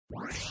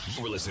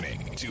You're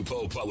listening to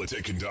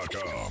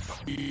PoPolitickin.com.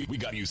 We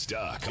got you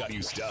stuck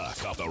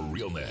off the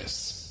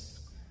realness.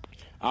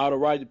 All the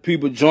right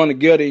people join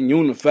together and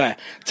unify.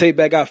 Take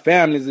back our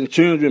families and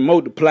children,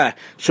 multiply.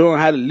 Show them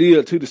how to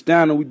live to the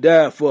standard we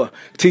died for.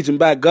 Teach them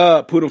by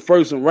God, put them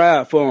first and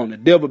ride for them. The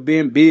devil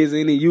being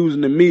busy and he using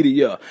the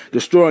media.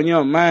 Destroying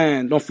young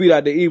minds, don't feed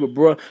out the evil,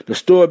 bro. The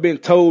story been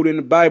told in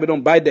the Bible,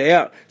 don't bite the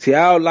out. See,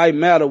 our life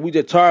matter. We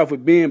just tired for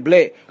being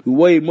black. We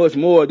weigh much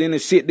more than the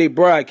shit they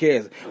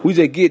broadcast. We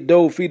just get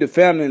dough, feed the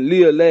family, and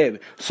live laughing.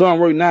 Some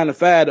work 9 to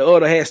 5, the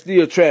other half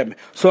still trapping.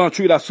 Some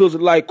treat our sisters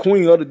like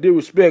queen, other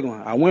disrespect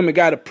them. Our women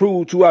got to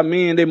prove to our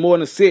men they more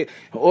than set.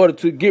 In order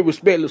to get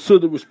respect, the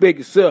sister respect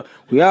yourself.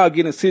 We all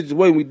get in a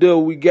situation, we do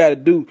what we got to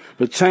do.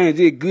 But change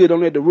is good,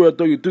 don't let the world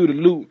throw you through the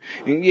loop.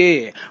 And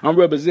yeah, I'm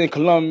representing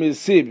Columbia,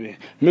 Mississippi.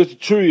 Mr.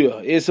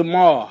 Tria,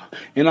 SMR.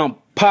 And I'm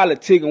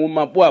politicking with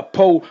my boy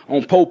Po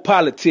on Po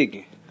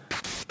Politickin.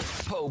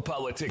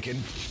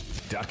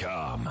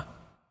 PoPolitickin.com.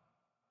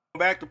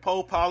 Back to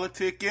Po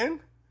Politickin.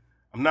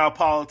 I'm now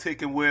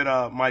politicking with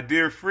my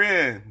dear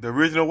friend, the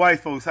original white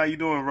folks. How you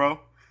doing, bro?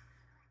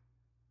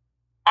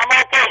 I'm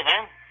okay,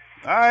 man.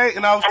 All right,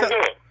 and I'm good.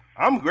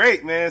 I'm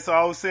great, man. So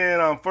I was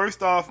saying,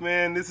 first off,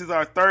 man, this is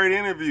our third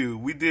interview.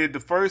 We did the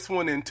first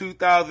one in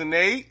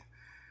 2008,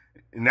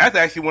 and that's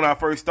actually when I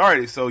first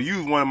started. So you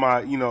was one of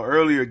my,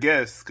 earlier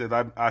guests because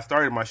I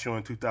started my show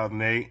in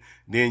 2008.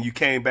 Then you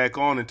came back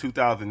on in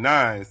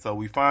 2009. So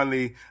we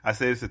finally, I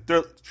said it's a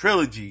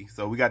trilogy.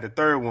 So we got the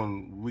third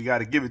one. We got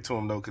to give it to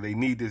them though because they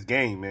need this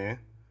game, man.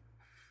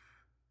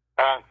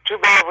 Too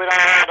bad we don't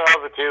have the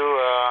other two.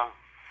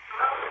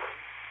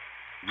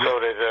 So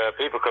that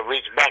people could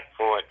reach back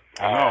for it.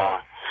 I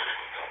know.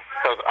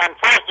 Because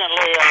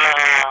unfortunately,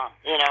 I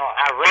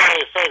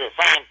rarely say the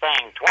same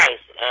thing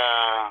twice.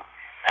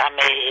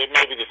 It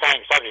may be the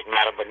same subject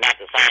matter, but not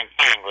the same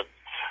thing. But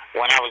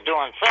when I was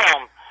doing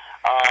film,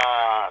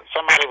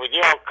 somebody would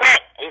yell,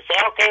 "Cut!" He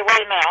said, "Okay,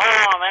 wait a minute,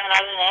 hold on, man,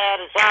 I didn't have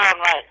the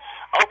sound right.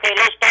 Okay,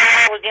 let's start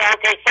over again.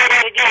 Okay, say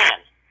that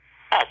again."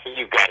 I said,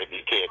 "You got to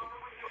be kidding."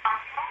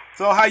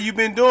 So how you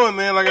been doing,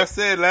 man? Like I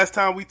said, last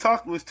time we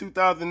talked was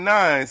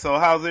 2009. So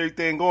how's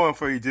everything going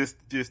for you?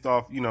 Just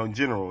off, in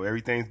general,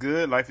 everything's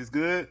good. Life is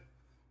good.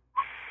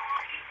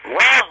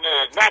 Well,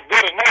 not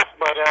good enough,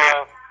 but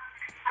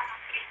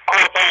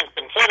all things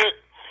considered,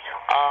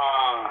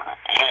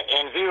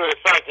 in view of the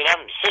fact that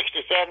I'm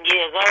 67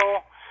 years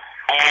old,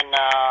 and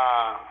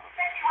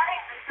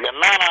the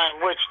manner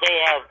in which they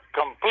have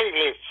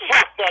completely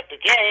fucked up the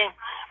game,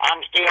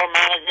 I'm still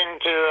managing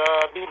to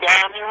be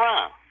down and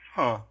run.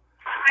 Huh.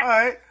 All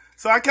right.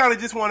 So I kind of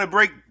just want to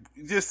break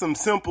just some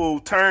simple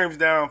terms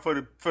down for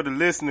the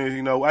listeners.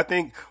 I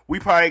think we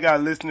probably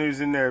got listeners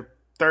in their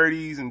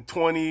 30s and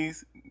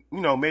 20s,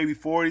 maybe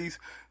 40s.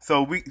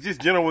 So we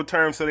just general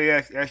terms so they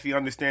actually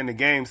understand the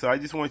game. So I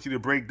just want you to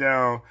break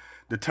down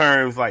the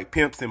terms like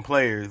pimps and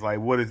players. Like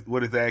what does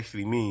that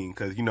actually mean?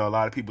 Because a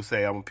lot of people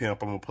say I'm a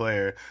pimp, I'm a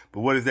player,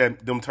 but what does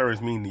them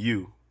terms mean to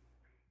you?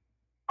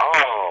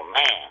 Oh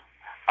man,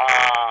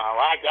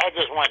 I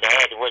just wanted to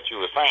add to what you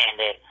were saying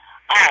that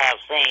I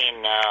have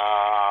seen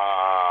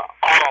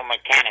auto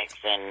mechanics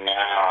and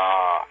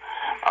all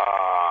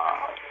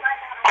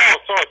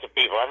sorts of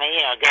people. I mean,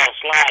 guys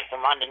slide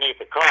from underneath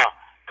the car,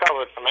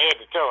 covered from head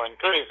to toe in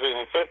creases,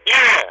 and said,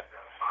 "Yeah,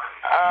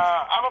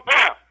 I'm a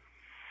pimp."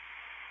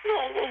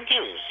 Yeah,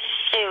 you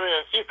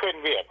serious? You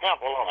couldn't be a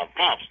pimp on a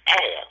pimp's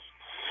ass.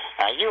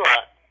 You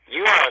are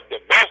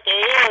the best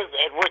there is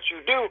at what you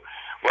do,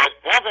 but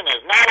pimping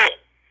is not it.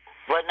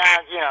 But now,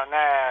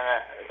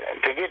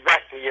 to get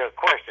back to your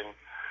question.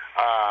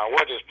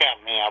 What does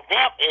pimp mean? A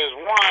pimp is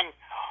one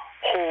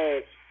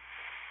who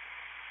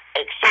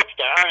accepts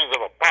the earnings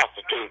of a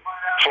prostitute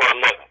for a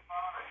living,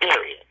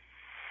 period.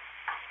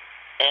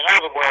 In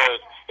other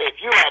words,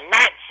 if you are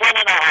not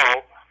sending a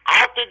hoe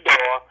out the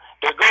door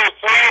to go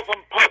sell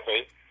some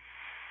pussy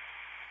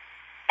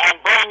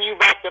and bring you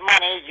back the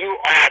money, you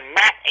are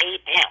not a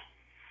pimp.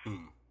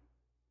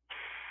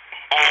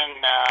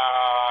 And,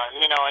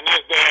 in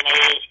this day and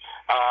age,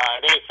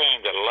 they seem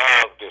to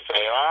love to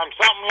say, "Oh, I'm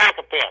something like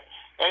a pimp."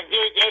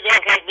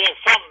 It's like being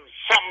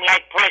something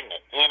like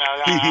pregnant.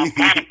 I'm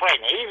kind of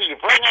pregnant. Either you're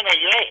pregnant or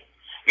you ain't.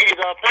 You're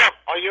either a pimp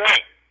or you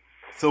ain't.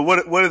 So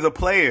what is a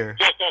player?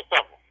 Just that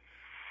simple.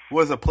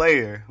 What's a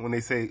player when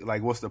they say,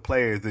 like, what's the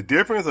player? Is the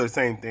difference or the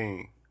same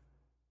thing?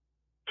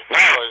 No,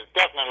 it's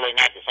definitely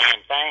not the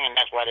same thing, and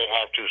that's why they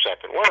have two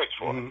separate words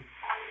for it.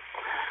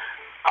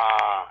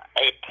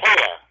 A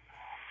player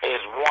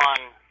is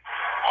one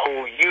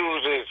who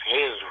uses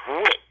his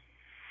wit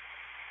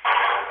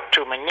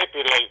to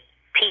manipulate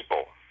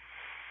people,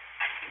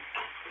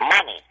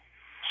 money,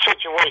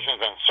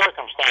 situations, and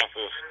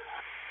circumstances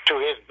to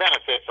his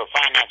benefit for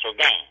financial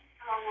gain.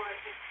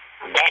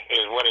 That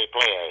is what a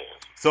player is.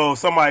 So if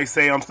somebody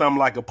say I'm something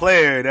like a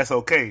player, that's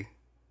okay?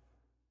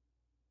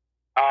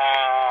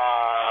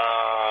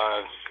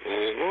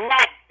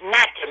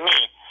 Not to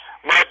me,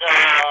 but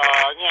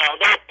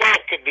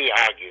that could be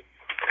argued.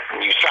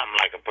 You're something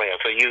like a player.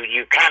 So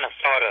you kind of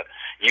sort of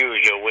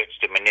use your wits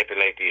to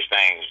manipulate these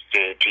things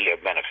to your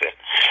benefit.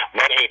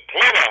 But a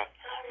player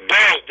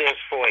does this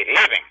for a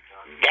living.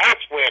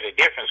 That's where the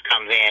difference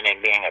comes in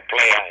being a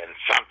player and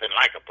something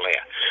like a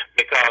player.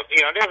 Because,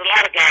 there's a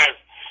lot of guys,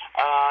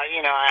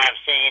 I've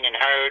seen and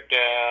heard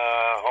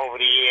over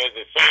the years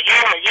that say,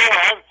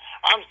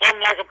 I'm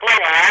something like a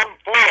player. I'm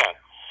a player.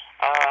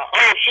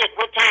 Oh, shit,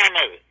 what time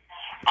is it?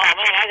 Oh,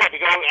 man, I got to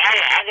go.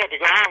 I got to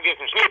go home and get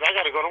some sleep. I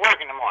got to go to work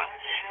in the morning.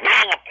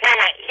 Being a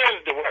player is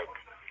the work.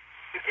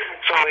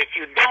 So if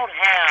you don't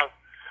have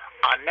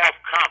enough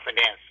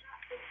confidence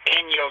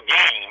in your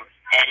game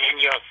and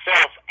in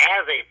yourself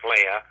as a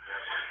player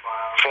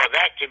for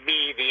that to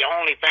be the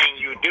only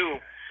thing you do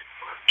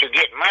to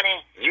get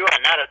money, you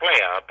are not a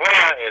player. A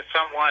player is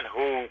someone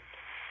who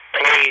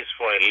plays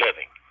for a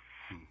living.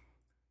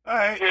 All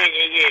right.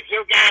 If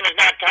your game is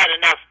not tight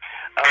enough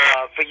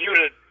for you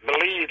to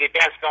believe that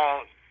that's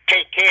going to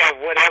take care of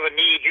whatever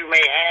need you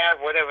may have,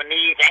 whatever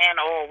needs and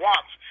or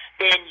wants,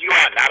 then you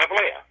are not a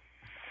player.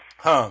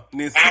 And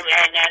there's a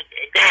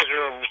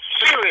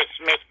serious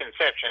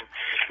misconception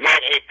that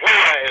a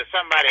player is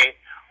somebody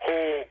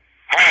who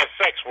has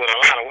sex with a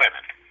lot of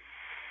women.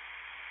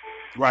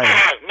 Right. It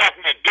has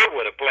nothing to do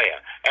with a player.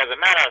 As a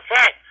matter of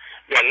fact,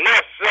 the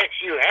less sex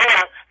you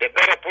have, the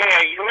better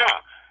player you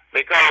are,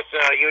 because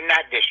you're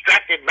not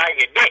distracted by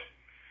your dick.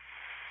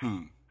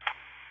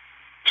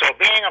 So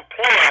being a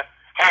player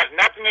has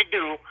nothing to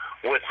do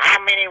with how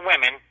many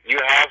women you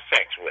have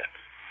sex with.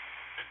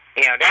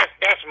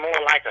 That's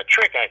more like a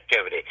trick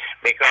activity,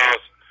 because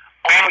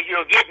all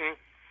you're getting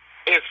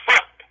is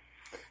fucked.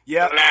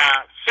 Yeah.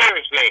 Now,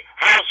 seriously,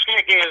 how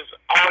sick is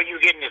all you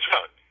getting is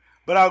fucked?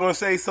 But I was gonna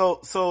say,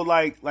 so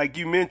like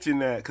you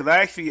mentioned that, because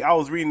I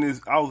was reading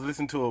this, I was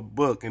listening to a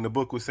book, and the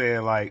book was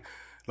saying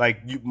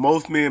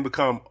most men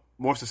become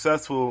more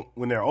successful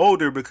when they're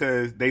older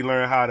because they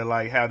learn how to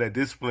have that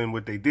discipline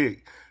with their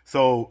dick.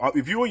 So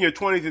if you're in your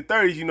 20s and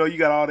 30s, you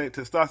got all that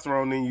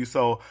testosterone in you.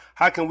 So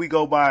how can we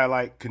go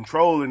by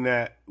controlling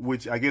that,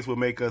 which I guess would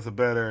make us a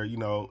better,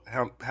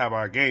 have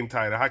our game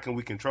tighter? How can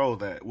we control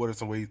that? What are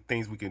some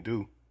things we can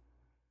do?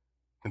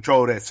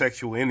 Control that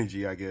sexual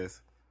energy, I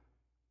guess.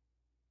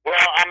 Well,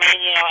 I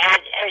mean,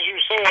 as you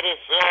said,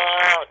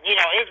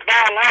 it's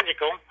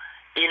biological.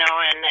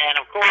 And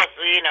of course,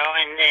 and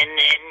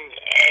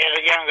at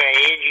a younger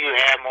age, you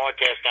have more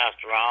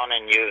testosterone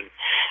and you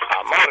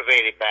are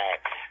motivated by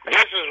it.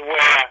 This is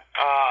where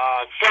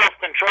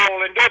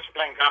self-control and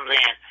discipline comes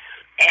in.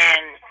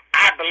 And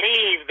I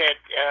believe that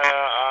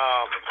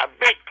a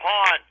big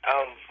part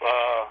of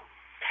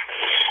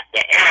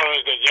the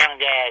errors that young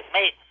guys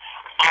make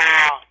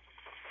are,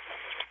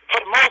 for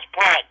the most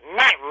part,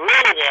 not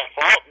really their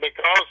fault,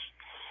 because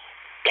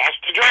that's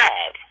the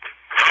drive.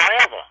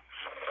 However,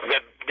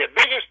 the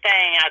biggest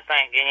thing I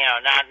think, now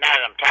that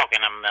I'm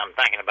talking, I'm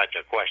thinking about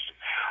your question.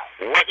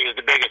 What is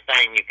the biggest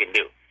thing you can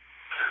do?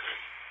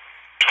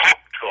 Talk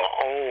to an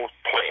old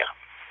player.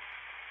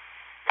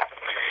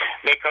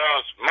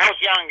 Because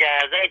most young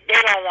guys, they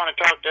don't want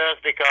to talk to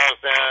us because,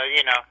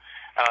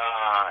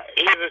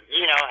 either,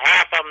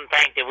 half of them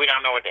think that we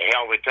don't know what the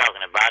hell we're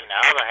talking about, and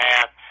the other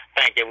half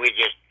think that we're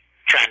just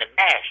trying to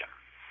bash them.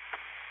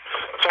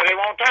 So they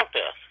won't talk to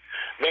us.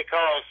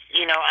 Because,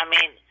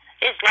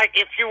 it's like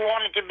if you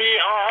wanted to be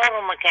an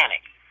auto mechanic.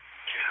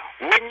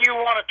 Wouldn't you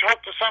want to talk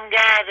to some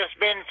guy that's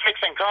been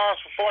fixing cars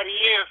for 40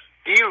 years?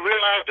 Do you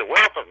realize the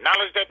wealth of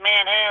knowledge that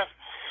man has?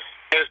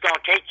 It's going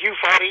to take you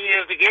 40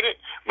 years to get it,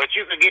 but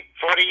you can get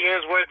 40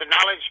 years worth of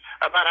knowledge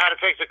about how to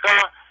fix a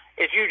car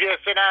if you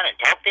just sit down and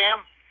talk to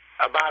him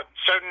about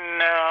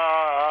certain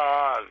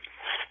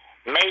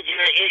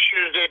major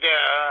issues that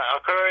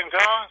occur in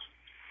cars.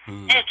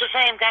 It's the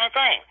same kind of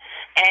thing.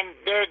 And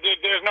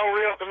there's no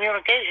real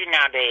communication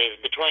nowadays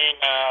between,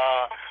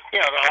 the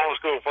old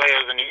school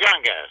players and the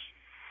young guys.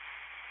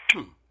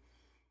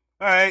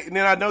 All right, and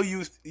then I know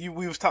you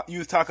was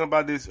talking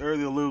about this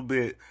earlier a little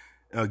bit,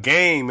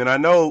 game, and I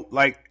know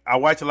I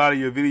watch a lot of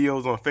your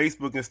videos on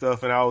Facebook and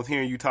stuff, and I was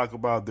hearing you talk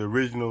about the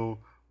original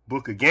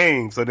book of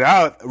game, so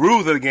the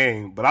rules of the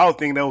game, but I was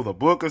thinking that was a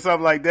book or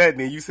something like that. And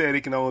then you said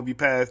it can only be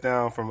passed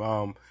down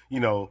from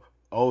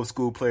old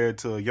school player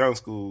to young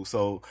school.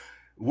 So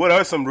what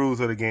are some rules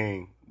of the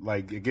game?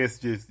 I guess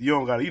just you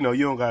don't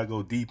gotta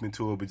go deep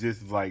into it, but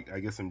just I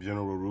guess some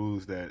general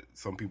rules that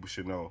some people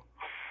should know.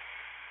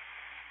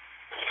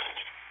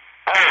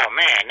 Oh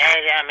man,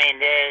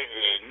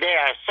 there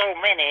are so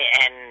many,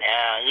 and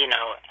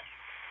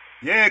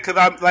Yeah, because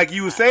I'm like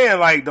you were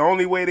saying, the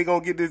only way they're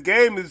gonna get this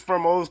game is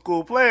from old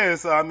school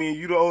players. So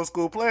you the old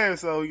school player,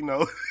 so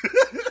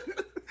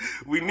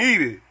we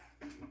need it.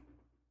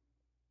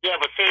 Yeah,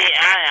 but see,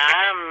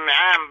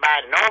 I'm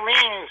by no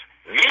means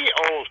the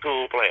old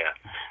school player.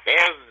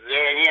 There's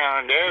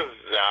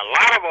a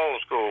lot of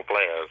old school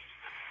players.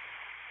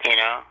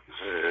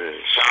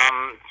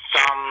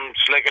 Some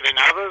slicker than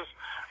others.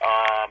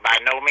 By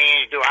no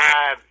means do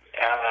I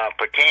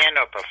pretend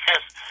or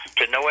profess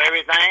to know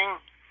everything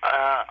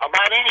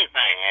about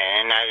anything,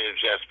 and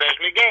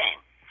especially game.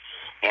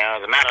 You know,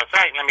 as a matter of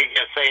fact, let me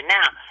just say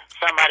now,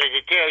 somebody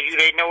that tells you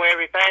they know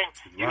everything,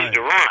 you need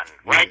to run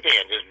right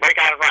there. Just break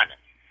out running,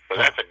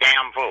 because that's a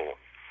damn fool.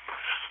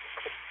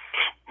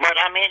 But,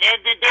 I mean,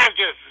 there's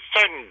just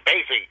certain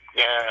basic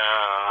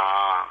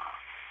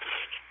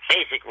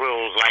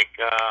rules, like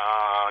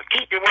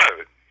keep your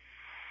word.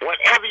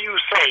 Whatever you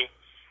say,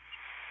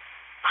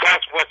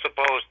 that's what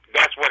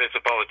it's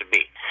supposed to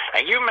be.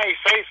 And you may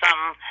say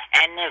something,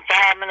 and then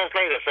 5 minutes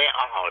later say,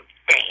 oh,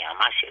 damn,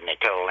 I shouldn't have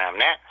told them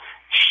that.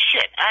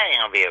 Shit, I ain't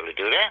going to be able to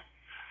do that.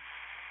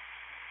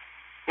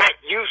 But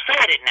you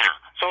said it now.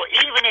 So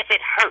even if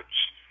it hurts,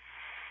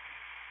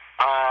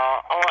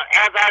 or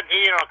as a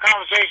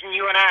conversation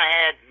you and I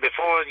had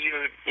before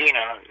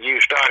you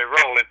started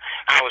rolling,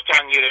 I was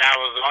telling you that I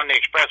was on the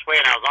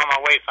expressway and I was on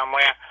my way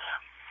somewhere,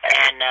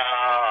 and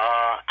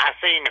I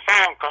seen the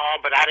phone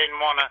call, but I didn't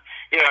want to,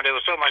 there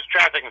was so much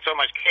traffic and so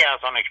much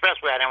chaos on the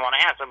expressway, I didn't want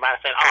to answer, but I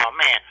said, oh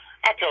man,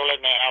 I told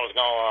that man I was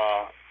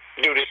going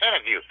to do this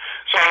interview.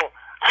 So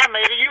I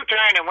made a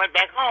U-turn and went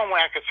back home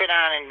where I could sit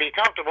down and be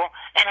comfortable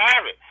and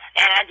have it.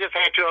 And I just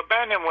had to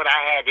abandon what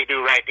I had to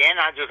do right then.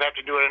 I just have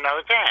to do it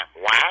another time.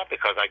 Why?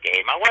 Because I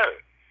gave my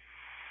word.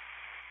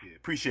 Yeah,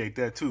 appreciate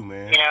that too,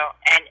 man.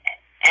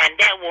 And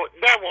that will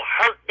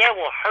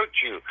hurt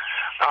you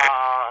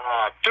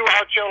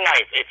throughout your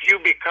life if you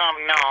become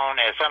known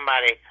as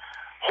somebody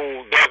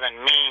who doesn't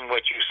mean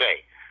what you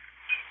say.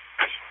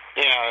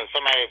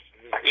 Somebody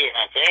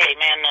say, hey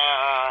man,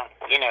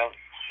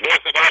 this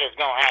or that is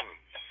gonna happen.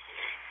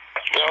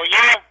 So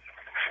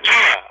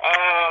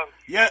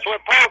that's what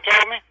Paul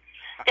told me.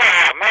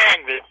 Yeah,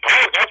 man,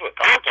 that's what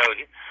Paul told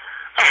you.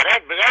 Oh,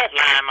 that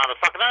lying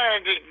motherfucker.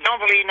 Don't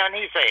believe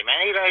nothing he say,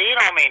 man. He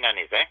don't mean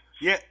nothing he say.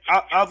 Yeah,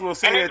 I was gonna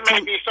say that too. It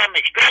may be something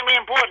extremely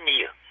important to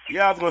you.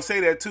 Yeah, I was gonna say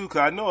that too,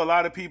 cause I know a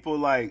lot of people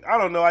like, I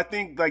don't know, I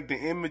think like the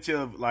image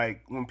of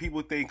like when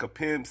people think of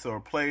pimps or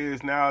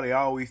players now, they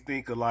always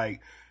think of like,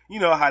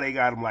 how they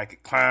got them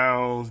like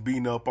clowns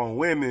beating up on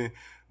women.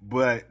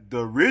 But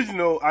the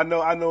original, I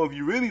know if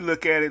you really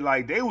look at it,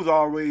 like they was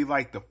already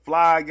like the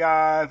fly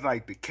guys,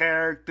 like the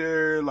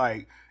character,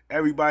 like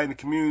everybody in the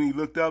community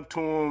looked up to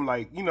them,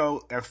 like,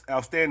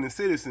 outstanding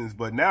citizens.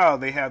 But now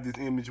they have this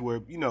image where,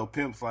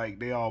 pimps like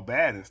they all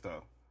bad and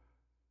stuff.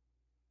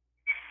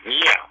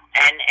 Yeah,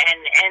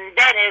 and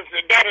that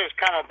has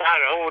come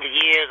about over the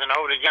years and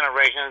over the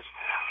generations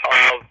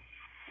of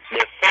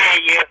the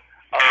failure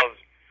of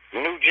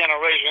new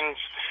generations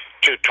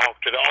to talk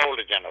to the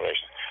older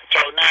generation.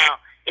 So now,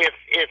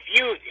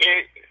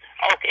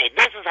 okay,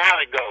 this is how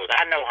it goes.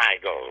 I know how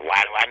it goes.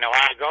 Why do I know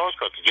how it goes?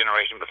 Because the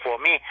generation before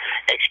me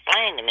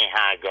explained to me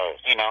how it goes.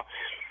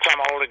 Some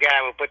older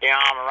guy would put their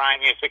arm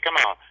around you and say, come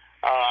on,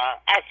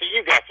 I see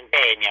you got some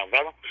bad, young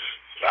brother.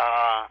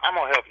 I'm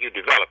going to help you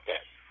develop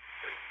that.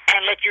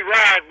 And let you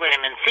ride with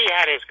him and see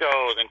how this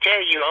goes and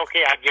tell you,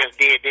 okay, I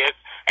just did this,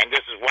 and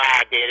this is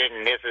why I did it,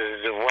 and this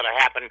is what will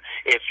happen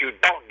if you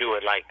don't do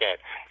it like that.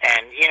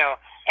 And,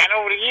 and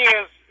over the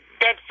years,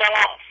 that fell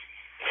off.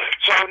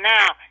 So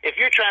now, if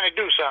you're trying to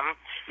do something,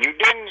 you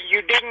didn't,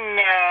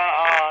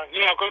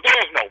 because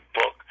there's no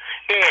book,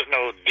 there's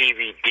no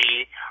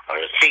DVD or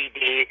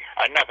CD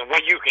or nothing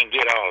where you can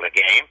get all the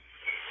game.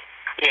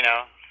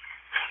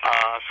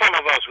 Some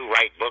of us who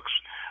write books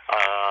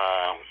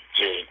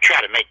to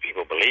try to make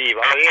people believe,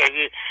 oh yeah,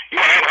 you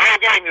have the whole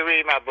game to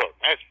read my book.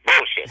 That's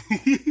bullshit.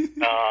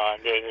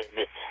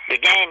 The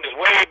game is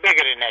way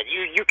bigger than that.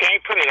 You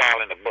can't put it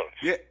all in the book.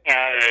 Yeah.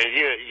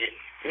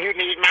 You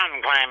need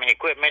mountain climbing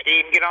equipment to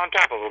even get on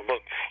top of a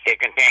book that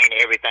contains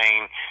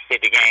everything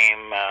that the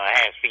game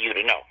has for you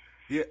to know.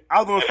 Yeah, I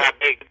was gonna say how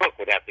big the book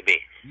would have to be.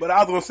 But I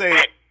was gonna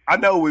say, I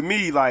know with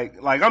me, like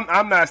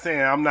I'm not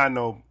saying I'm not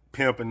no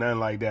pimp and nothing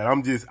like that.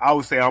 I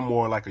would say I'm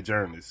more like a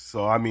journalist.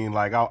 So I mean,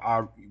 like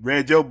I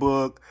read your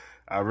book,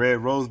 I read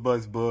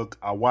Rosebud's book,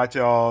 I watch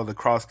all the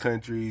cross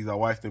countries, I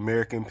watch the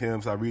American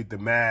Pimps, I read the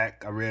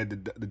Mac, I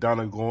read the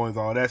Donna Goins,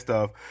 all that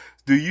stuff.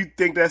 Do you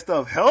think that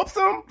stuff helps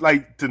them,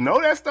 like, to know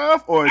that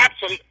stuff? Or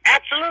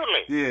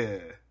absolutely. Yeah.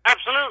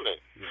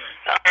 Absolutely.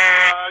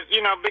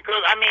 Yeah.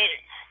 Because, I mean,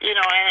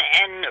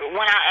 and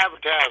when I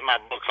advertise my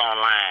books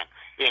online,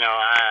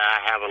 I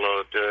have a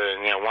little,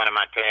 one of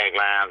my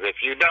taglines, if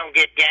you don't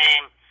get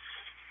game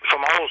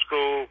from old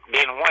school,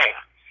 then where?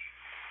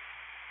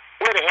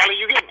 Where the hell are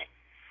you getting it?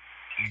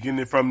 You're getting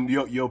it from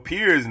your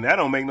peers, and that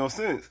don't make no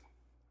sense.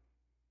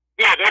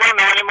 Yeah, they don't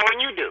know any more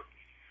than you do.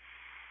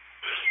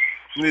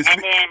 And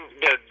then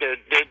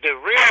the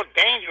real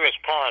dangerous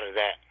part of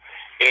that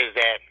is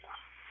that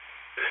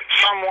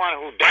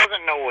someone who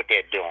doesn't know what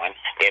they're doing,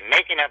 they're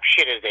making up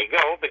shit as they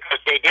go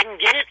because they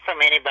didn't get it from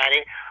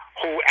anybody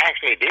who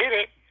actually did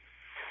it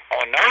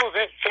or knows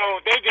it, so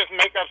they just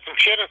make up some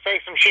shit or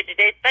say some shit that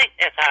they think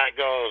that's how it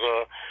goes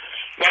or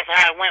that's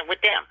how it went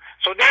with them.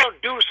 So they'll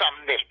do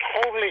something that's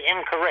totally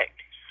incorrect,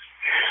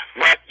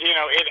 but,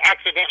 it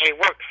accidentally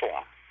worked for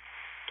them.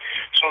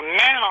 So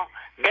now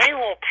they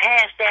will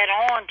pass that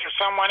on to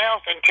someone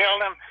else and tell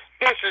them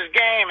this is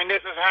game and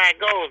this is how it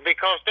goes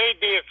because they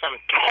did some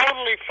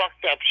totally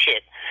fucked up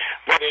shit,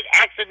 but it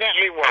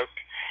accidentally worked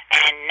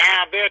and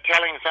now they're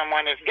telling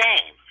someone it's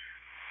game.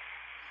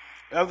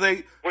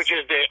 Which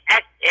is the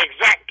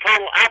exact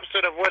total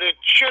opposite of what it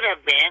should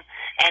have been.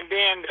 And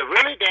then the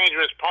really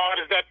dangerous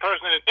part is that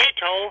person that they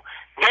told,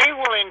 they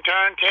will in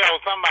turn tell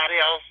somebody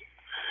else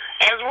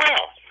as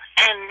well.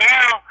 And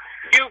now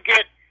you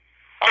get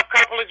a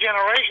couple of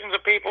generations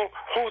of people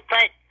who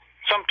think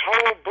some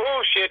total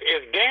bullshit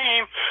is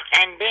game,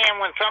 and then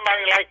when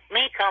somebody like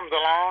me comes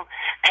along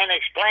and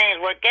explains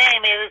what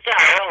game is, it's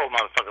like, oh,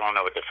 motherfucker don't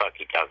know what the fuck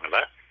he's talking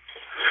about.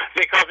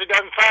 Because it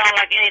doesn't sound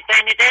like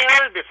anything that they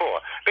heard before.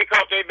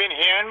 Because they've been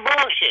hearing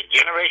bullshit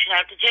generation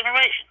after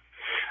generation.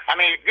 I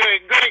mean, good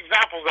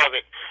examples of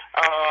it.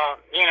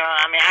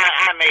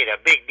 I made a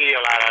big deal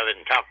out of it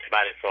and talked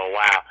about it for a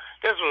while.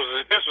 This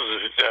was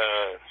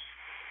a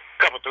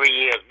couple 3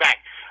 years back.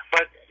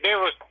 But there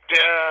was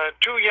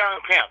two young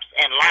pimps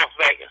in Las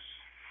Vegas.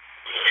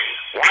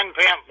 One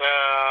pimp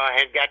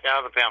had got the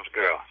other pimp's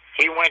girl.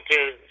 He went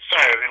to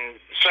serve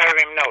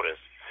him notice.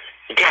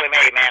 He tell him,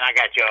 hey man, I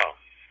got y'all.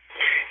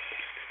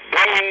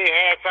 They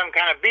had some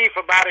kind of beef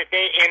about it.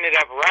 They ended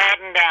up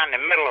riding down the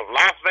middle of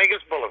Las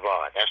Vegas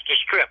Boulevard. That's the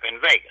strip in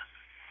Vegas.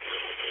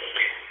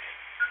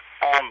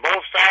 On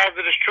both sides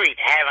of the street,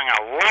 having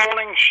a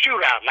rolling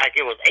shootout like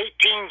it was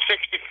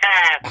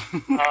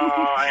 1865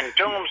 in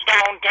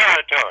Tombstone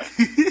territory.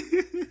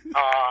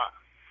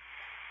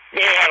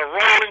 They had a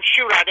rolling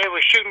shootout. They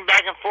were shooting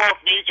back and forth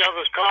in each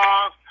other's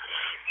cars.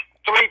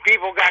 3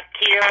 people got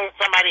killed.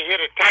 Somebody hit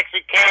a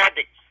taxi cab.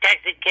 The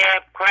taxi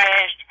cab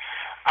crashed.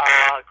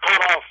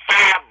 Caught on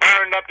fire,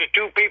 burned up the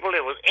 2 people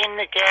that was in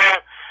the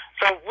cab.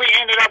 So we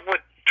ended up with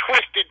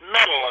twisted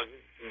metal,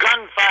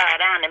 gunfire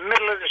down the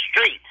middle of the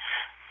street,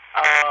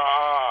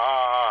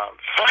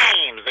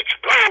 flames,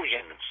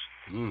 explosions.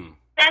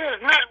 That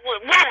is not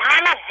what. How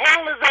the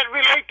hell does that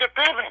relate to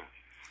pimping?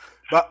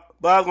 But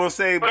I was gonna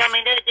say. But I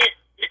mean,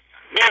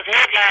 there's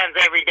headlines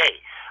every day.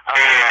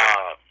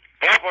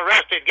 Pimp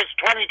arrested, gets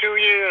 22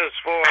 years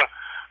for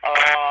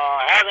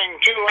having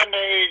 2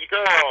 underage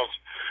girls.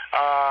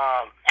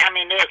 I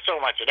mean, there's so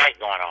much of that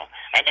going on.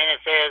 And then it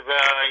says,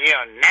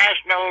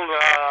 National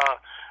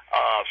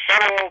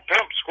Federal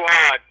Pimp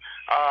Squad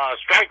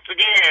strikes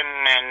again,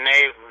 and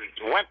they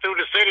went through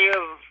the city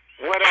of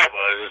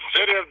the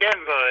city of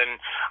Denver, and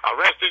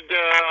arrested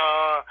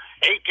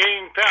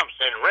 18 pimps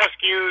and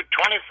rescued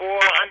 24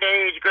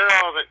 underage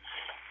girls.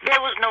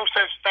 There was no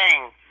such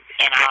thing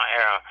in our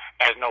era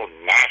as no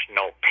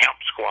national pimp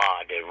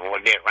squad that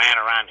ran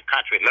around the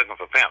country looking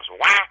for pimps.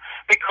 Why?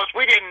 Because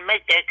we didn't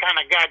make that kind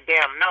of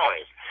goddamn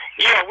noise.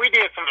 Yeah, we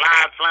did some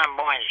loud,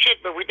 flamboyant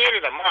shit, but we did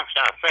it amongst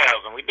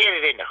ourselves, and we did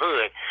it in the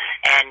hood,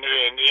 and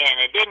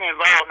it didn't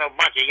involve no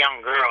bunch of young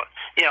girls,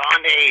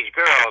 underage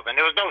girls, and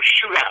there was no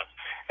shootouts.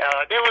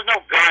 There was no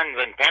guns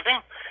and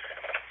pimping.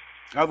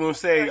 I was gonna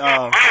say,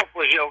 your mouth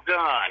was your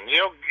gun.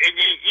 Your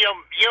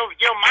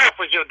mouth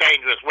was your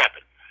dangerous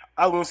weapon.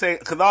 I was gonna say,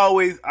 because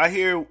I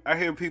hear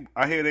people,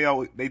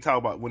 they talk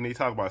about when they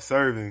talk about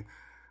serving,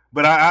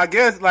 but I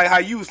guess like how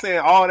you were saying,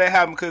 all that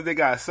happened because they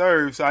got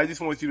served. So I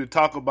just want you to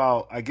talk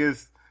about, I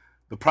guess,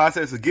 the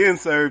process of getting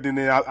served, and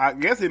then I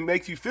guess it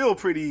makes you feel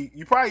pretty.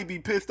 You probably be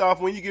pissed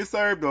off when you get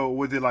served, or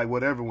was it like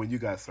whatever when you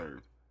got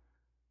served?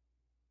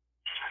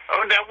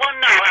 Oh, well,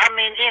 no. I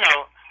mean,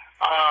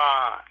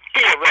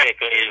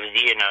 theoretically,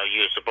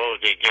 you're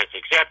supposed to just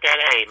accept that.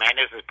 Hey, man,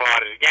 this is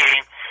part of the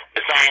game.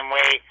 The same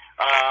way.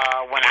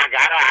 When I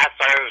got her, I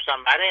served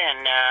somebody,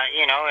 and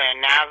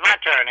and now it's my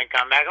turn to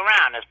come back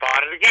around. It's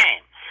part of the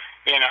game,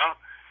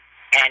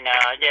 And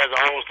there's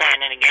a whole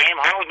saying in the game: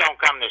 hoes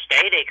don't come to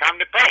stay; they come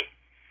to pay.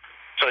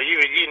 So you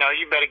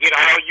better get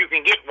all you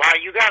can get while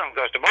you got them,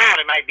 because tomorrow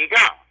they might be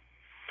gone.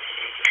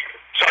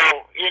 So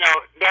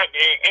that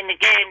in the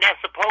game,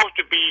 that's supposed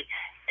to be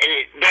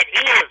that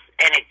is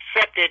an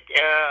accepted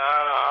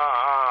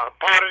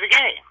part of the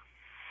game.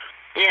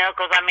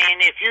 Because I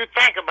mean, if you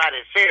think about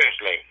it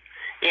seriously.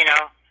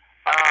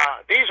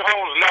 These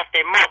hoes left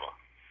their mother.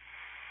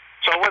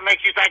 So what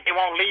makes you think they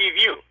won't leave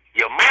you?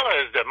 Your mother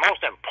is the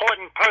most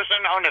important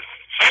person on the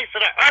face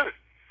of the earth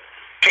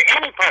to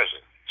any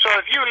person. So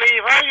if you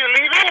leave her, you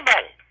leave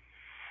anybody.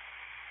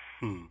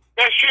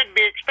 That should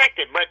be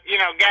expected. But,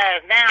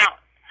 guys, now,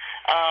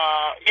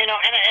 and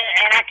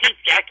I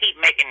keep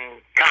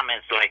making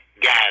comments like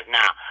guys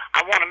now.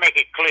 I want to make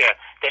it clear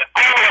that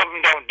all of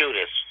them don't do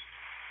this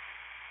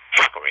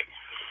fuckery.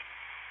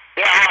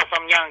 There are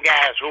some young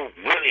guys who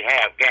really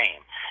have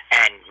game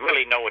and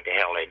really know what the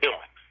hell they're doing.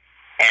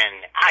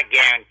 And I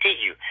guarantee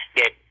you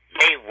that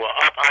they were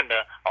up under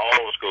an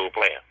old school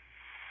player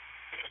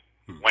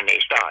when they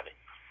started.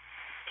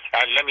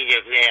 I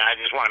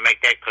just want to make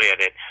that clear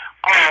that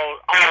all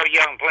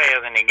young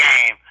players in the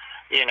game,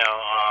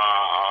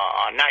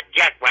 are not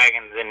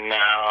jackwagons and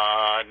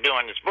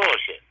doing this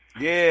bullshit.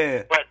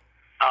 Yeah. But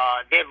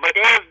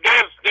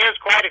there's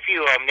quite a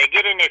few of them. They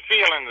get in their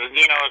feelings, and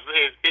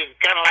it's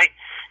kind of like.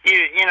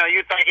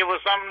 You think it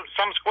was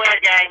some square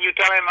guy, and you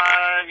tell him,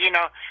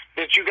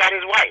 that you got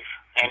his wife,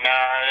 and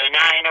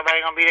now ain't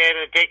nobody gonna be there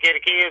to take care of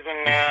the kids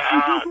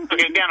and cook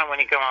his dinner when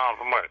he come home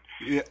from work.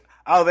 Yeah,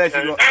 I'll let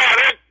you go.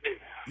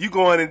 you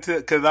going into,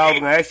 because I was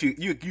going to ask you,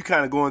 you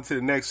kind of going to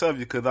the next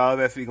subject, because I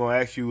was actually going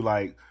to ask you,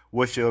 like,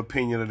 what's your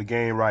opinion of the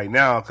game right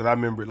now? Because I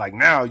remember, like,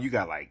 now you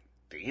got, like,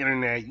 the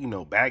internet, you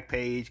know,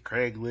 Backpage,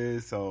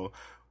 Craigslist, so,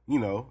 you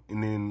know,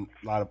 and then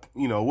a lot of,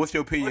 you know, what's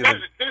your opinion? Well,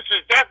 this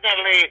is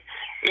definitely,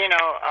 you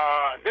know,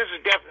 this is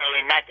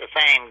definitely not the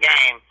same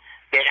game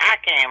that I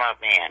came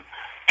up in.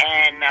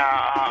 And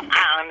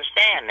I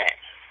understand that.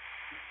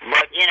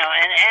 But, you know,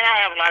 and I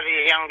have a lot of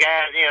these young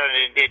guys, you know,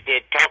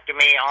 that talk to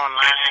me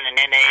online, and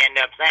then they end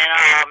up saying,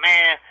 oh,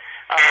 man,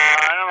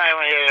 nobody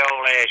want to hear that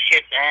old ass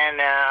shit,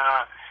 and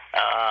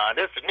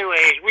this is new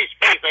age, we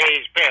space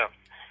age pimp.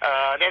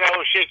 That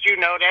old shit, you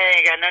know, that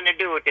ain't got nothing to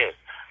do with this.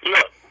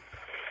 Look,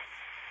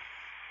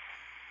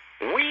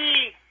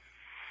 we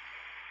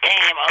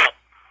came up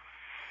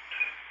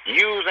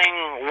using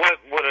what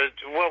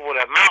would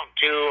amount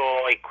to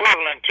or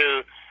equivalent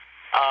to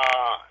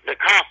the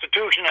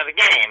Constitution of the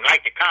game,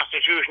 like the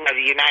Constitution of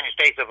the United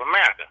States of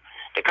America.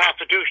 The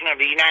Constitution of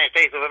the United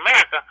States of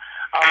America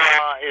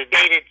is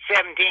dated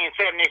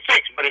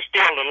 1776, but it's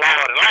still the law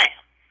of the land.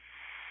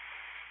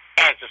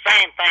 And it's the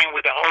same thing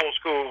with the old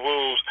school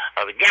rules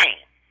of the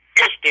game.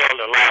 It's still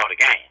the law of the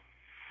game.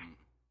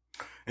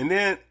 And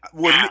then,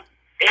 now,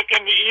 it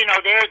can, you know,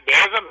 there's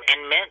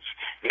amendments,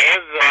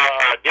 there's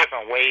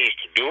different ways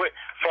to do it.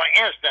 For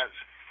instance,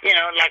 you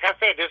know, like I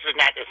said, this is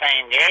not the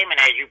same game, and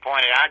as you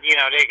pointed out, you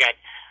know, they got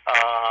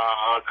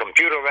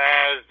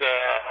computerized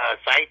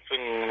sites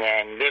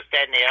and this,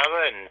 that, and the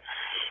other,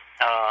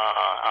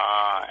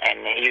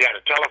 and you got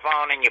a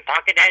telephone in your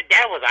pocket.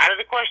 That was out of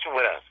the question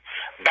with us.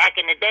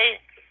 Back in the day,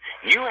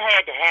 you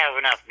had to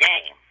have enough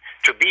game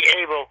to be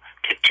able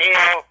to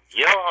tell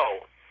your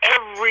hoe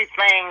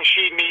everything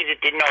she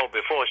needed to know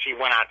before she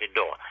went out the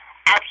door.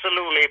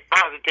 Absolutely,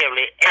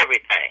 positively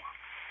everything.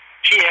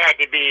 She had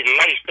to be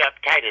laced up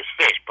tight as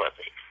fish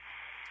pussy.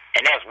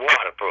 And that's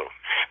waterproof.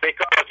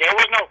 Because there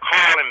was no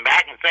calling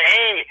back and say,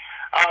 hey,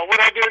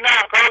 what I do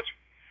now, coach?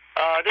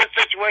 This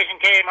situation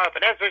came up,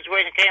 and that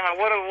situation came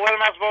up. What am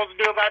I supposed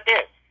to do about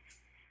this?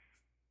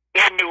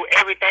 They knew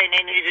everything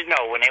they needed to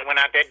know when they went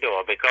out that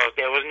door because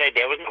there was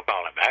no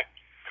calling back.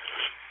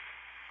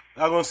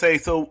 I was going to say,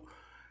 so,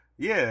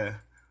 yeah.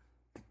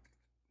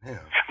 Yeah.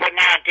 But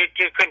now,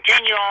 to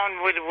continue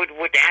on with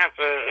the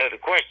answer of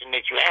the question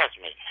that you asked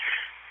me,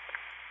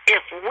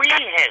 if we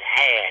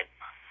had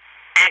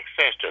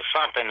access to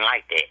something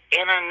like the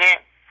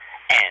internet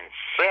and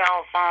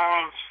cell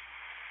phones,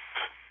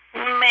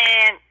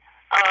 man,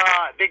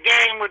 the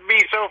game would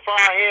be so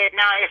far ahead.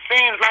 Now, it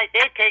seems like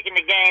they're taking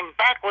the game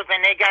backwards,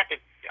 and they got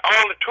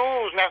all the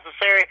tools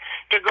necessary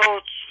to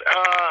go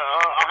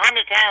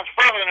 100 times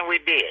further than we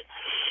did.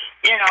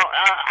 You know,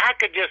 I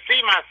could just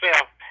see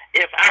myself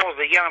if I was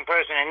a young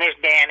person in this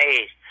day and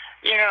age.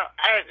 You know,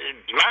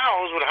 my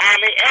hoes would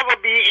hardly ever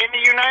be in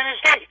the United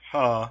States.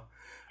 I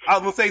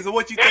was gonna say, so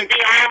what you think? They'd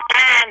be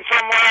online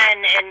somewhere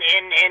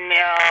in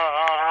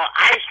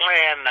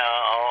Iceland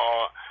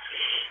or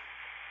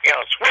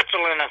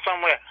Switzerland or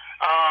somewhere.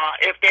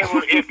 If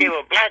they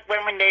were black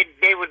women,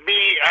 they would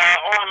be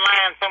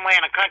online somewhere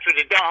in a country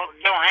that don't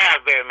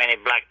have very many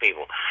black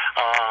people.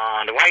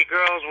 The white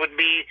girls would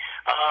be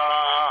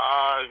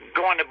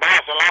going to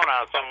Barcelona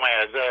or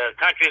somewhere. The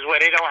countries where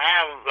they don't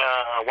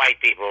have white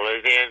people,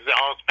 there's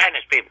all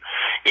Spanish people.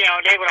 You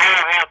know, they would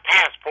all have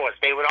passports.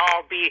 They would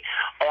all be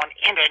on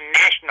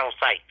international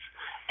sites.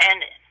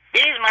 And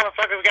these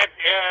motherfuckers got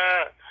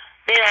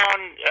they're on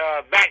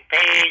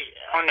Backpage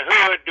on the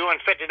hood doing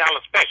 $50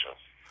 specials.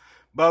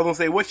 But I was going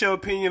to say, what's your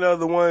opinion of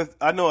the ones,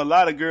 I know a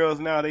lot of girls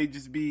now, they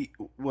just be,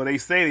 well, they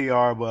say they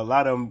are, but a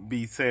lot of them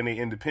be saying they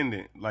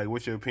independent. Like,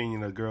 what's your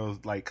opinion of girls,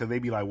 like, because they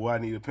be like, well, I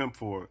need a pimp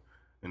for it,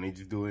 and they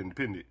just do it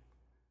independent.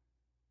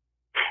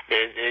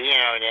 You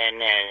know,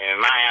 and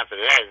my answer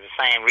to that is the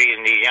same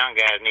reason these young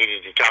guys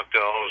needed to talk to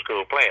an old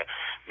school player.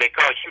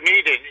 Because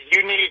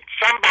you need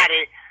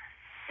somebody.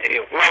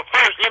 Well,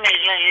 first, let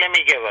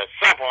me give a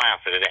simple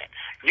answer to that.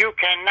 You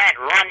cannot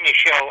run the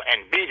show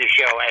and be the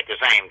show at the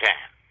same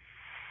time.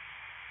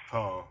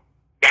 Oh.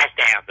 That's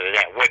the answer to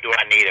that. What do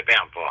I need a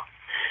pimp for?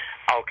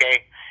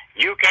 Okay?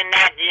 You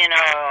cannot, you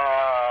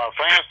know,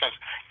 for instance,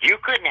 you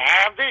couldn't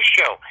have this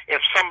show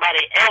if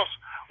somebody else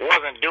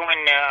wasn't doing,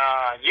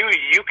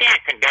 you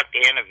can't conduct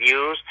the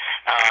interviews,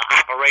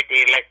 operate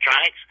the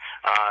electronics,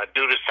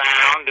 do the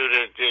sound, do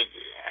the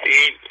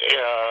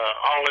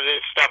all of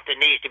this stuff that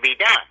needs to be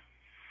done.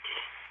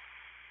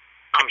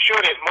 I'm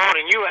sure there's more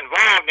than you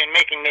involved in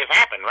making this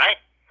happen, right?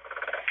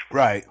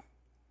 Right.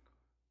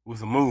 It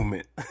was a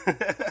movement.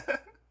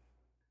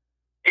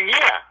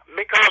 Yeah,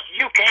 because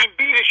you can't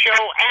be the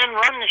show and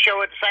run the show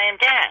at the same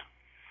time.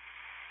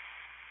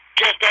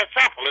 Just that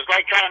simple. It's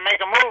like trying to make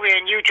a movie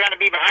and you trying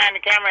to be behind the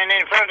camera and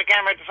in front of the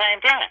camera at the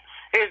same time.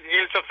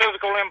 It's a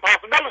physical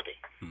impossibility.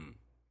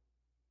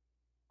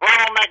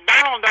 Ronald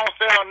McDonald don't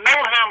sell no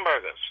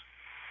hamburgers.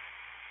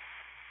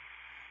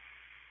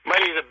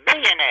 But he's a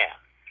billionaire.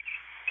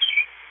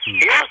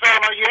 You also,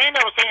 you ain't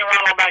never seen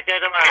Ronald back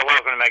there.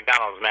 Welcome to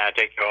McDonald's, man.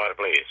 Take your order,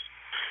 please.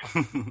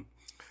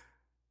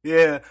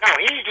 Yeah. No,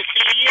 he's the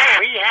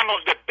CEO. He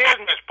handles the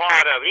business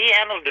part of it. He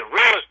handles the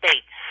real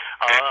estate,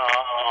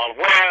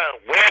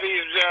 where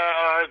these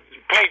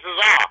places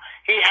are.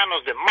 He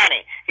handles the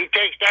money. He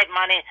takes that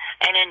money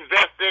and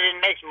invests it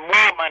and makes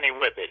more money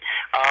with it.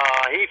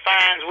 He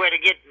finds where to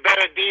get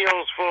better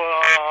deals for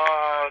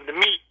the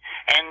meat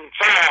and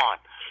so on.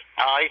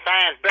 He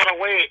finds better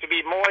ways to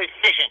be more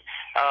efficient,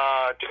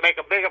 to make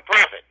a bigger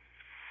profit.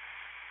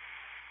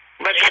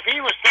 But if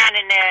he was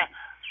standing there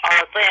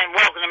saying,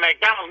 welcome to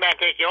McDonald's, man,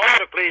 take your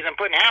order, please, and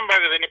putting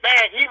hamburgers in the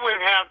bag, he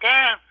wouldn't have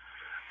time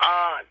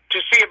to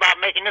see about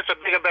making this a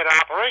bigger, better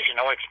operation,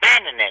 or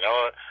expanding it,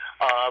 or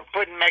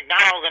putting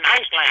McDonald's in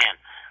Iceland,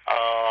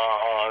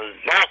 or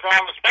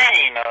Barcelona,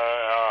 Spain,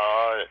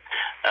 or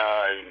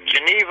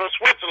Geneva,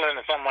 Switzerland,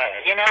 or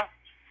somewhere, you know?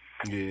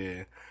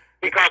 Yeah.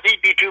 Because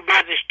he'd be too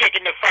busy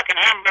sticking the fucking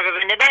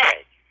hamburgers in the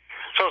bag.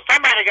 So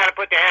somebody got to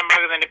put the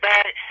hamburgers in the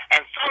bag,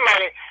 and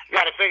somebody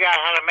got to figure out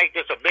how to make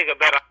this a bigger,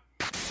 better.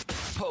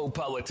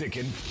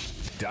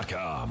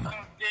 PoPolitickin.com.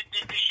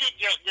 The shit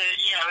just,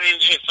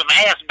 it's some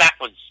ass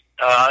backwards.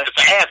 It's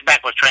an ass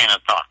backwards train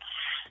of thought.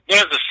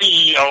 There's a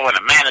CEO and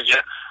a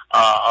manager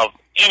of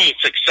any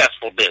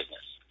successful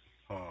business.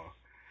 Oh. All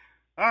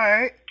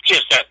right.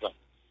 Just that one.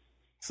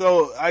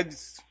 So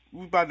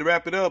we about to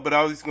wrap it up, but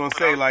I was just gonna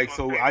say,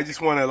 so I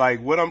just want to,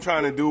 what I'm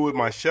trying to do with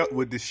my show,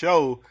 with the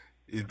show,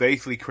 is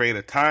basically create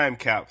a time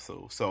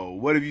capsule. So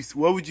what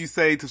would you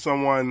say to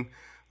someone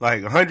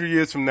 100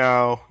 years from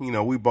now?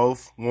 We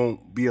both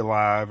won't be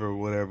alive or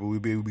whatever. We'll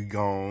be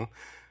gone.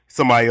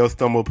 Somebody else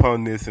stumble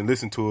upon this and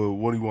listen to it.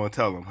 What do you want to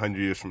tell them 100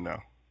 years from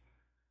now?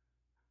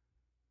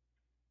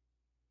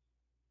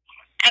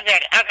 I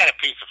got a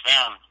piece of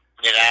film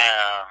that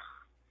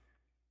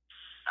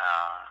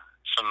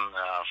some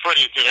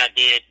footage that I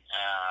did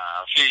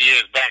a few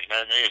years back.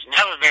 It's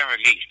never been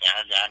released.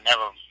 I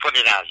never put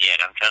it out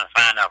yet. I'm trying to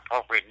find the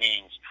appropriate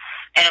means.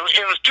 And it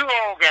was two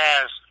old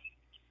guys.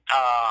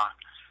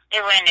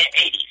 They were in their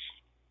 80s.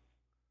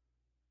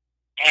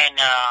 And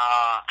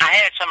I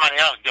had somebody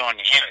else doing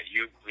the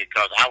interview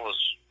because I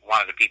was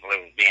one of the people that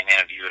was being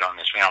interviewed on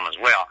this film as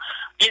well.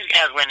 These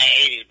guys were in their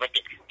 80s, but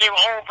they were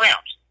old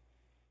pimps.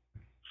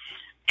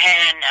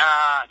 And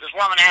this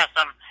woman asked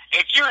them,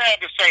 if you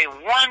had to say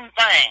one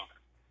thing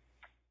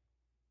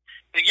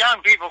to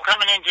young people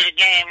coming into the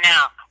game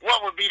now,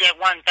 what would be that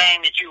one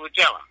thing that you would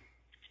tell them?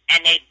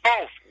 And they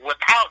both,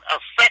 without a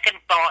second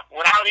thought,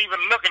 without even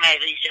looking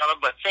at each other,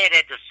 but said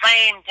at the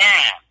same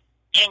time,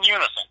 in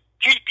unison,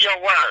 keep your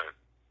word.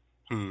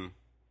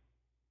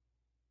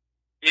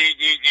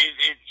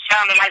 It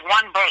sounded like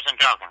one person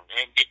talking.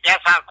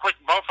 That's how quick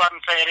both of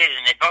them said it,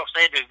 and they both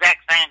said the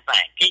exact same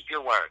thing. Keep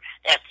your word.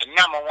 That's the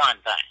number one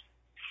thing.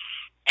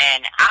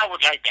 And I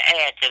would like to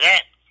add to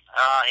that,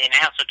 in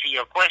answer to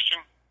your question,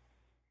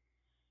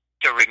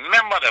 to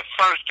remember the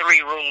first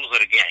three rules of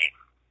the game.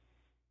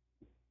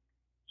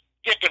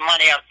 Get the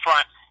money up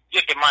front,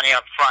 get the money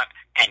up front,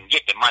 and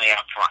get the money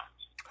up front.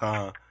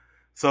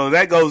 So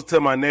that goes to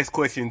my next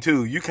question,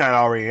 too. You kind of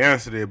already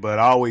answered it, but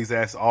I always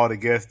ask all the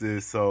guests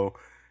this. So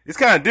it's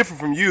kind of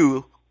different from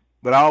you,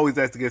 but I always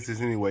ask the guests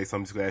this anyway, so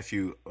I'm just going to ask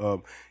you.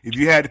 If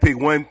you had to pick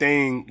one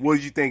thing, what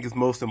do you think is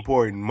most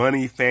important,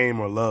 money, fame,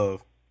 or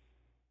love?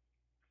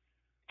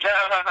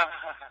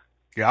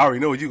 Yeah, I already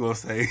know what you're going to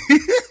say.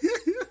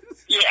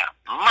 Yeah,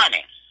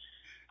 money.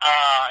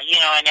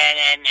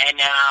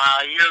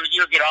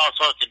 You'll get all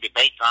sorts of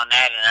debates on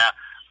that, and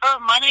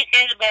money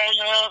can't buy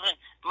love, and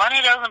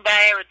money doesn't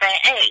buy everything.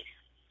 Hey,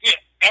 yeah,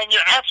 and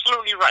you're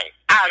absolutely right.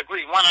 I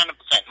agree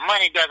 100%.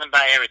 Money doesn't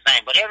buy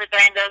everything, but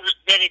everything that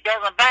it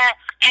doesn't buy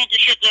ain't the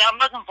shit that I'm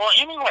looking for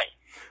anyway.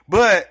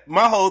 But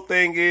my whole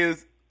thing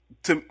is,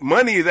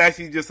 money is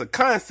actually just a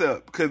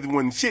concept, because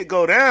when shit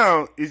go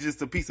down, it's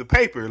just a piece of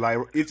paper.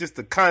 It's just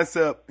a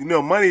concept.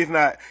 Money is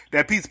not,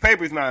 that piece of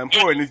paper is not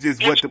important. It's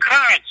just what the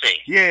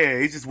currency. Yeah,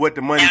 it's just what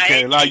the money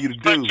can allow you to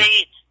do.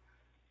 See,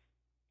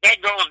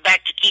 that goes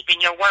back to keeping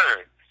your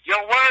word.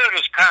 Your word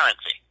is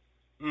currency.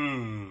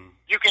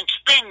 You can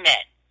spend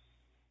that.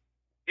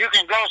 You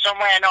can go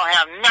somewhere and don't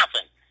have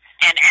nothing,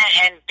 and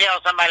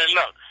tell somebody,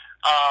 look,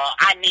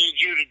 I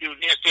need you to do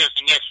this, this,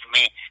 and this for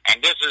me,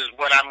 and this is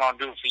what I'm going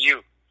to do for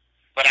you.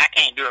 But I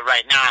can't do it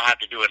right now. I have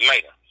to do it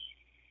later.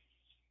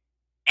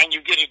 And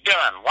you get it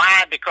done.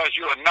 Why? Because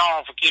you are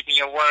known for keeping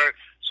your word.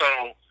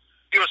 So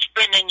you're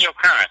spending your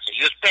currency.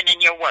 You're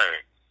spending your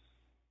word.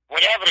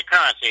 Whatever the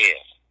currency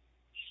is.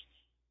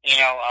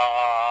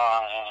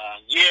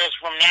 Years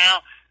from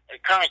now, the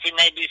currency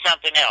may be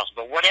something else.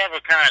 But whatever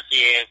currency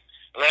is,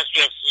 let's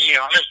just,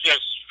 for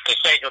the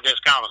sake of this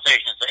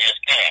conversation, say it's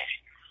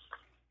cash.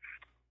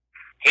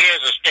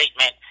 Here's a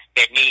statement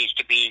that needs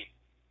to be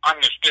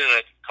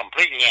understood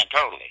completely and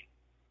totally.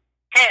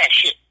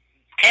 Cash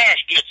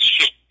gets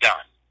shit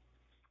done.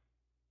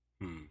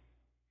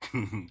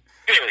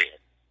 Period.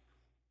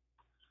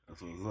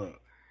 That's what's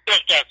up.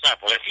 Just that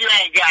simple. If you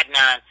ain't got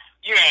none,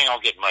 you ain't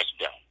gonna get much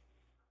done.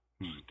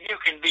 You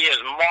can be as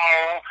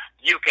moral,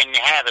 you can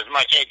have as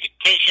much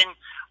education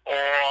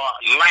or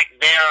lack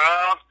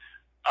thereof,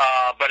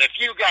 but if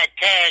you got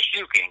cash,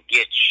 you can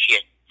get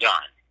shit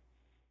done.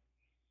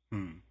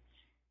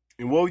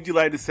 And what would you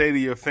like to say to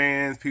your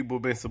fans, people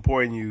who've been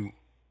supporting you?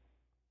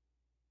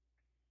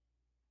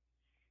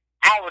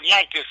 I would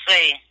like to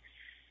say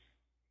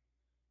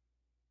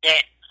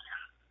that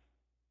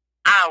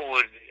I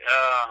would,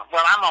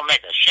 I'm going to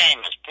make a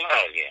shameless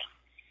plug here.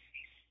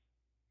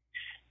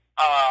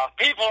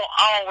 People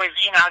always,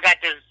 I got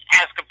this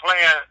Ask a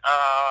Player,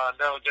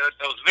 those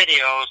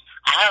videos.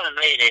 I haven't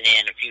made any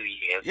in a few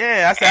years.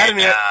 Yeah, I said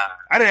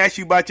I didn't ask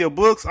you about your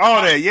books,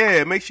 all that.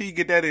 Yeah, make sure you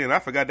get that in. I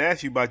forgot to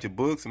ask you about your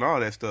books and all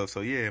that stuff.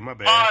 So yeah, my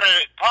bad. Part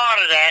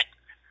of that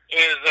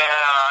is,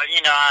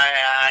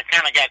 I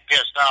kind of got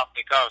pissed off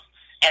because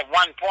at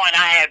one point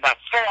I had about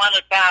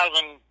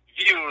 400,000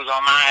 views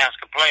on my Ask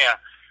a Player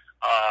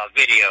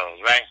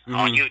videos, right,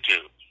 on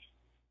YouTube,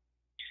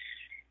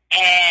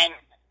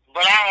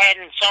 but I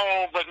hadn't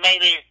sold but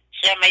maybe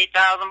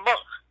 7,000-8,000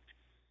 books.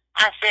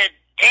 I said,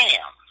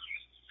 damn.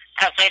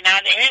 I said, now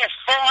here's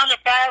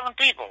 400,000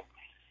 people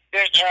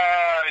that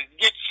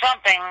get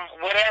something,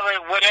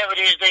 whatever it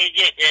is they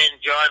get,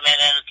 enjoyment,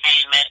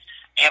 entertainment,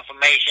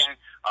 information.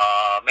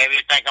 Maybe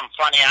they think I'm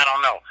funny, I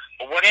don't know.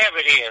 But whatever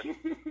it is,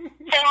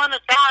 400,000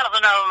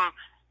 of them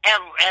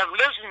have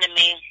listened to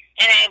me,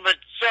 and ain't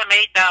but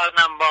 7,000-8,000 of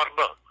them bought a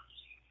book.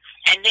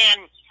 And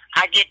then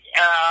I get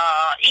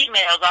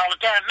emails all the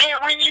time. Man,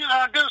 when you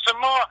gonna do some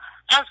more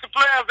Ask a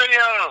Player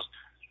videos?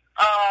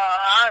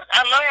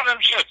 I love them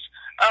shits.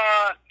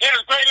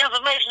 There's great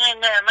information in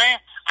there, man.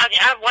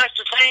 I've watched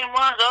the same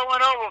ones over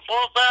and over 4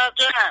 or 5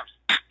 times.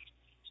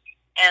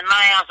 And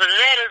my answer to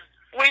that is,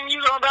 when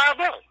you gonna buy a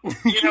book?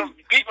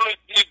 People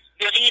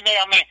that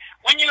email me,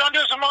 when you gonna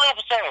do some more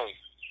episodes?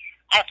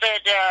 I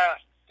said,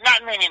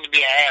 not meaning to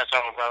be an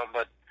asshole, bro,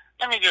 but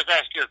let me just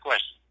ask you a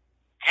question.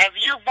 Have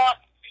you bought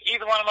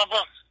either one of my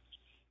books?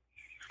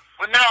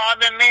 Well, no, I've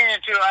been meaning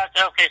to. I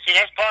said, okay, see,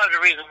 that's part of the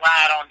reason why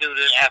I don't do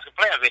the Ask a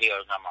Player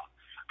videos no more.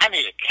 I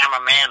need a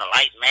cameraman, a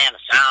light man,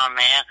 a sound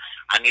man.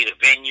 I need a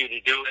venue to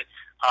do it.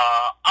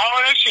 All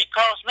that shit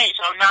costs me.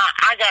 So now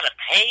I got to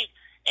pay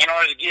in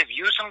order to give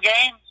you some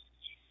game?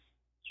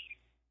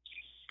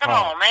 Come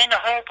on, man.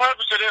 The whole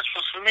purpose of this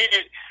was for me to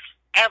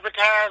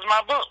advertise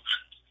my books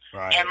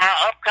and my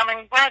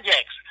upcoming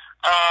projects.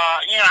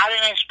 I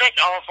didn't expect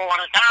all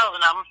 400,000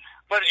 of them,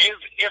 but if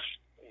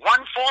 1/4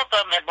 of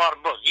them had bought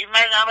a book, you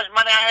imagine how much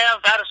money I have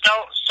if I'd have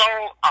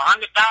sold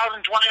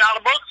 100,000 $20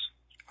 books?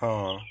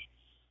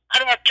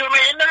 I'd have $2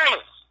 million.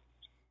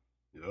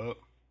 Yup.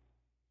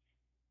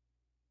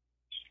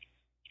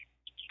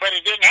 But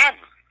it didn't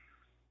happen.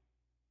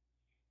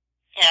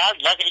 I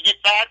was lucky to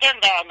get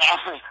 $5,000, $10,000 now.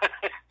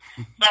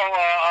 So,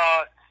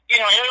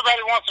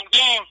 everybody wants some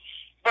game,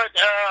 but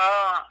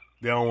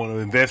they don't want to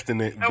invest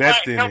in it.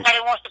 Nobody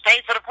wants to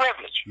pay for the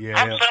privilege. Yeah,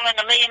 I'm selling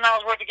 $1 million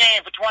worth of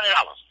game for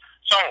 $20.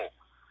 So,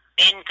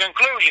 in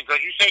conclusion,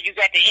 because you said you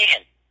got the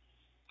end,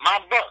 my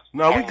book,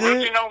 no, we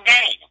good.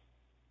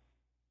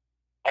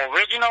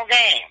 Original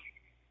game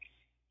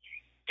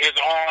is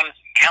on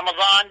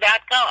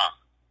Amazon.com.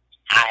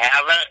 I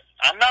have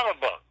another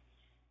book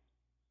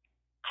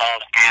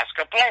called Ask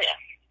a Player.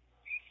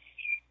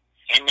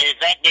 And the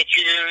event that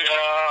you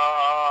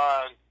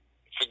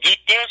forget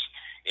this,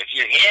 if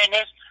you're hearing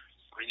this,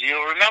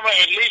 you'll remember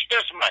at least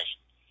this much.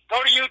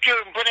 Go to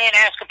YouTube and put in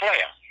Ask a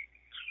Player.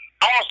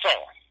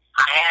 Also,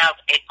 I have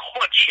a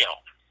court show,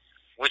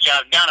 which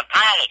I've done a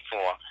pilot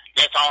for,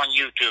 that's on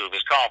YouTube.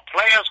 It's called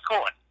Players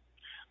Court.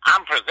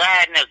 I'm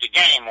presiding as the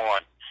game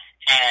warden,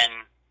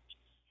 and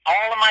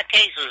all of my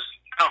cases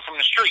come from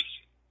the streets.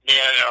 They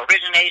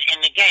originate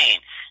in the game.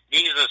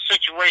 These are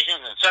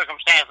situations and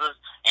circumstances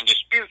and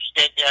disputes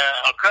that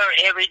occur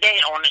every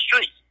day on the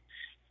streets,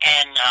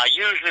 and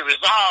usually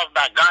resolved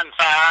by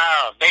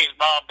gunfire, a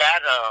baseball bat,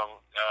 a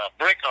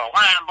brick, or a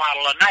wine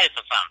bottle, or knife,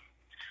 or something.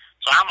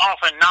 So I'm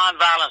offering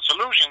nonviolent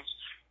solutions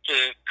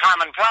to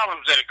common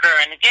problems that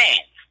occur in the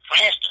game. For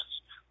instance,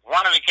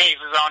 one of the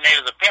cases on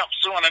there is a pimp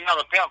suing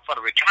another pimp for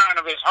the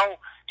return of his hoe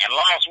and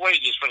lost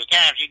wages for the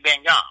time she'd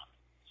been gone.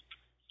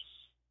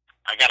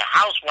 I got a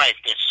housewife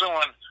that's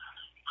suing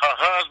her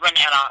husband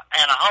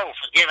and a hoe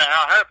for giving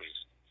her herpes.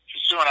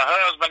 She's suing her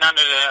husband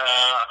under the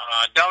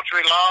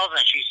adultery laws,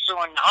 and she's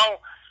suing the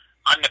hoe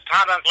under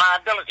product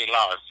liability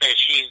laws. It says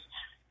she's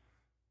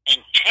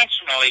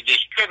intentionally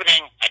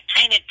distributing a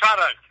tainted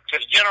product to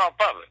the general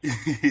public.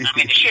 I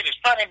mean, the shit is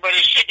funny, but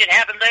it's shit that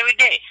happens every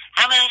day.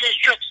 How many of these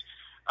tricks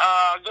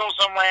go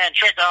somewhere and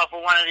trick off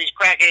with one of these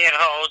crackhead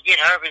hoes, get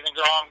herpes, and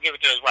go home and give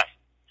it to his wife?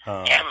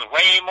 It happens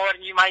way more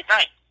than you might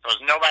think,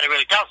 because nobody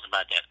really talks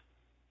about that.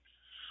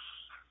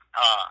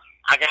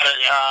 I got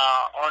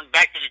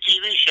back to the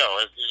TV show.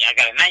 I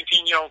got a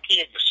 19-year-old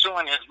kid that's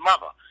suing his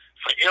mother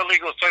for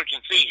illegal search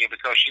and seizure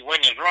because she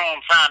went in his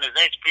room, found his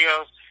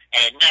XPOs,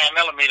 and a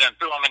 9mm and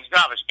threw him in the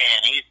garbage can.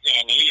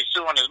 And he's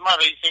suing his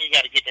mother. He said he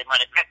got to get that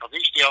money back because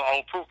he's still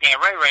old Pookie and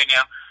Ray right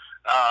now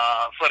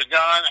for the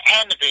gun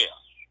and the bill.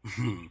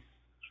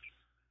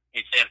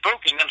 He said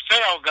Pookie them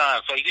sell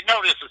guns, so you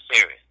know this is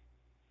serious.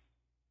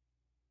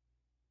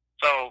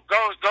 So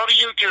go to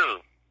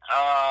YouTube.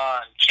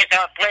 Check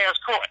out Players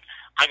Court.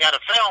 I got a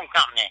film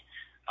company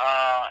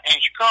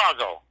in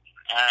Chicago.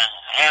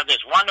 I have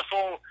this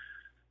wonderful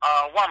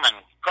woman,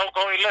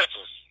 Coco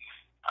Ulysses,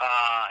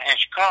 in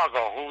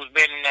Chicago, who's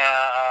been,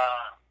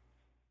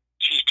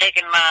 she's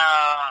taken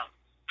my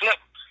clip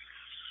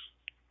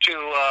to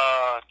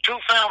 2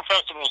 film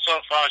festivals so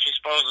far. She's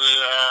supposed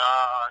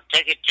to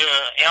take it to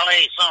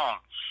L.A. soon.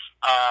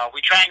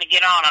 We're trying to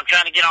get on. I'm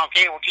trying to get on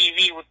cable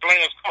TV with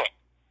Players Court.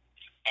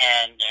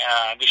 And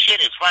the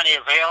shit is funny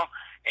as hell.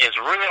 It's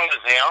real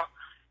as hell.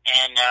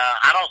 And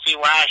I don't see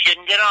why I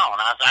shouldn't get on.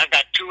 I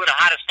got 2 of the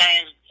hottest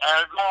things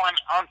going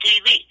on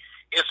TV.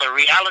 It's a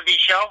reality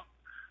show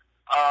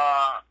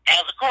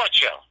as a court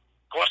show.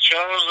 Court shows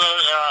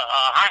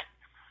are hot.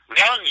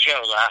 Reality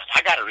shows are hot.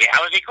 I got a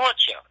reality court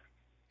show.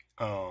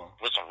 Oh.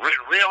 With some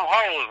real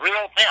hoes,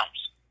 real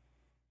pimps.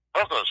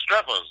 Hookers,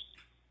 strippers.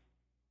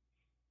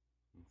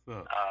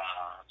 So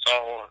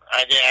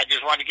I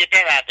just wanted to get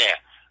that out there.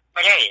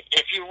 But hey,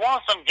 if you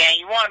want some game,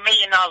 you want $1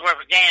 million worth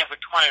of game for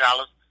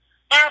 $20,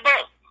 buy a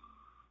book.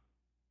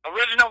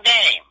 Original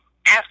game.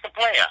 Ask a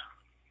player.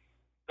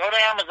 Go to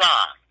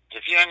Amazon.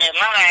 If you're in the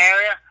Atlanta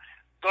area,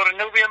 go to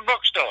Nubian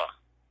Bookstore.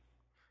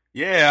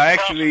 Yeah,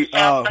 actually,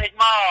 South Lake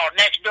Mall,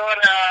 next door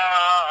to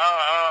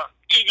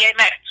TJ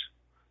Maxx.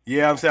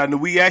 Yeah, I'm saying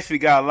we actually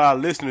got a lot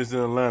of listeners in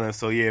Atlanta,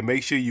 so yeah,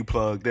 make sure you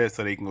plug that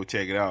so they can go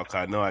check it out. Cause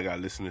I know I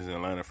got listeners in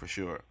Atlanta for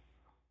sure.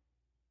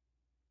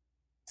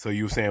 So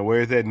you were saying,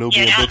 where is that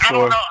Nubian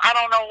Bookstore? I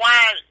don't know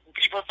why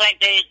people think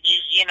they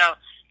should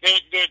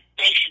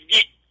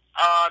get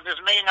this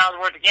 $1 million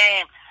worth of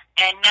game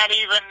and not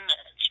even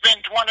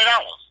spend $20.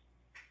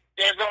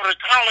 They go to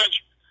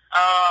college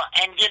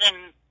and get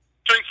in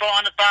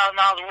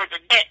 $300,000-$400,000 worth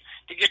of debt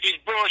to get these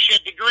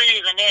bullshit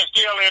degrees, and then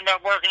still end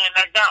up working at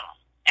McDonald's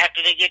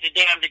after they get the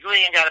damn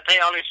degree and got to pay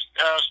all these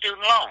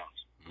student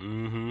loans.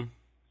 Mm-hmm.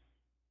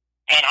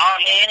 And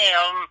hardly any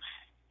of them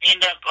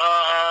end up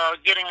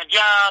getting a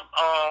job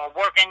or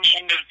working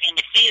in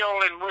the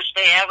field in which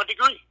they have a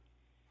degree.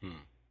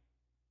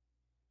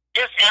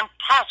 It's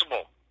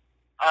impossible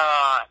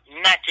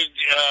not to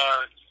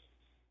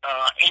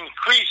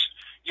increase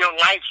your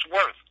life's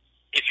worth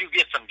if you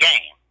get some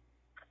game.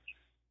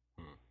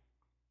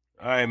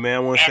 All right, man.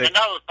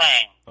 Another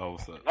thing. Oh,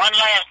 what's up? One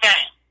last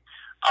thing.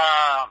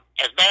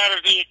 As bad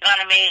as the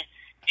economy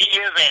is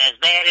and as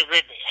bad as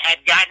it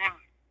had gotten,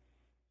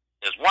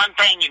 there's one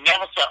thing you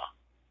never saw: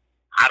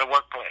 how to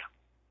work player.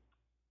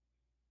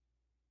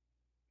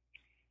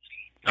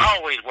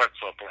 Always work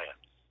for a player.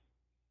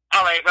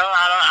 All right, bro.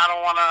 I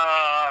don't want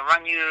to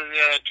run you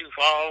too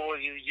far.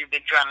 You've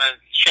been trying to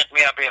shut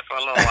me up here for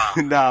a little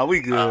while. Nah, we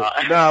good.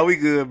 We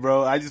good,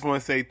 bro. I just want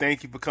to say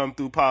thank you for coming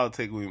through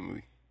Politic with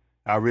me.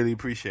 I really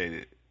appreciate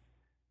it.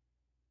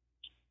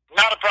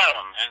 Not a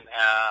problem. And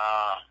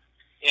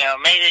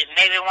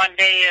maybe one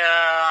day,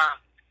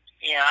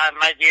 I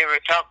might be able to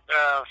talk to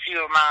a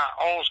few of my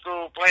old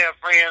school player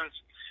friends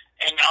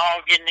and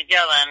all getting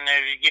together and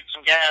get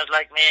some guys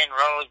like me and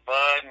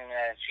Rosebud and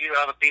a few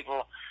other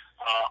people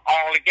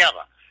all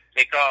together.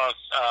 Because,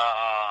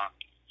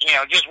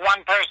 just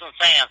one person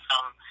saying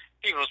something,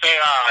 people say,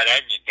 oh,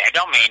 that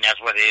don't mean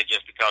that's what it is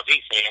just because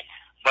he said it.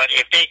 But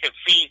if they could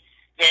see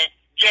that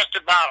just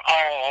about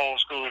all old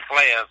school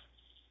players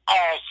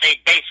all say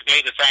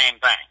basically the same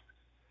thing.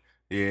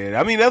 Yeah,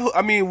 I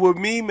mean, with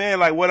me, man,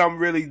 like what I'm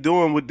really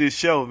doing with this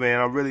show, man,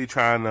 I'm really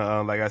trying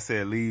to, like I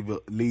said,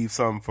 leave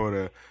something for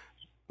the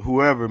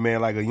whoever,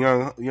 man, like a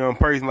young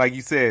person, like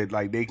you said,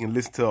 like they can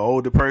listen to an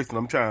older person.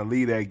 I'm trying to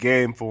leave that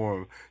game for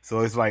them.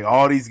 So it's like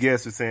all these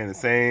guests are saying the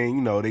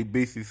same, they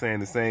basically saying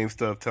the same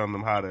stuff, telling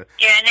them how to.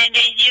 Yeah, and then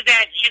you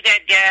got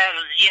guys,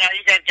 you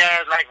got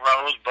guys like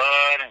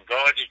Rosebud and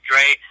Gorgeous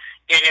Dre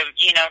that have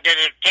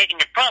taken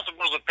the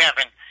principles of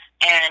pimping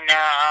and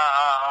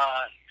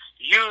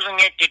using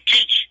it to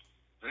teach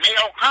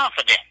male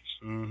confidence,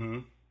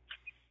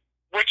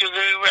 which is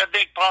a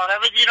big part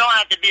of it. You don't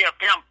have to be a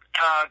pimp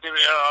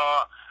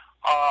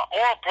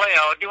or a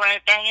player or do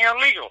anything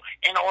illegal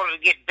in order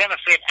to get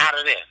benefit out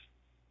of this.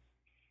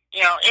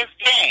 It's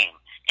game,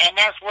 and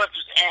that's what's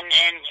and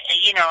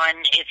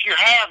if you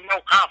have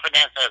no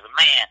confidence as a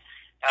man,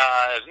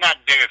 it's not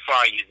very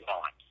far you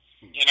going.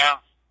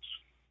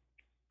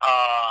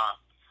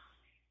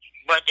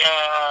 But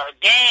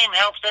game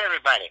helps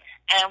everybody.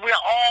 And we're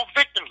all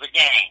victims of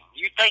game.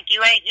 You pay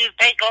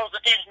close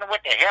attention to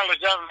what the hell the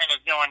government is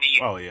doing to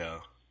you. Oh,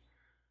 yeah.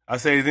 I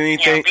say, is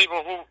anything...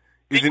 People who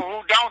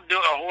don't do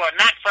it, who are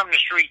not from the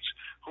streets,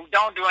 who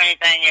don't do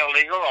anything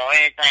illegal or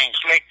anything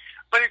slick,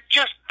 but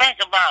just think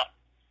about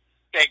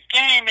the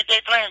game that they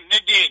play,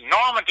 the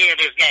enormity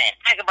of this game.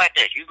 Think about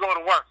this. You go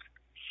to work.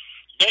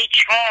 They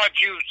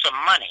charge you some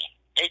money.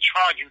 They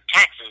charge you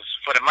taxes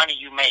for the money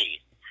you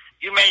made.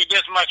 You made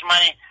this much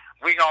money,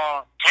 we're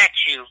going to tax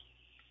you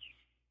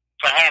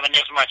for having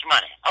this much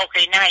money.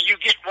 Okay, now you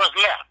get what's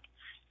left.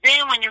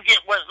 Then when you get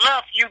what's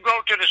left, you go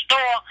to the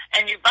store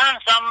and you buy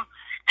something,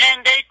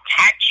 and they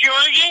tax you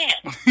again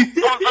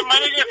on some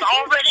money that's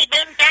already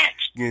been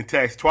taxed. Getting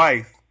taxed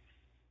twice.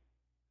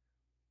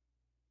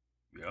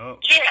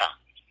 Yep. Yeah,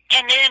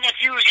 and then if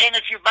you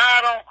buy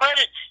it on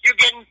credit, you're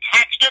getting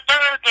taxed a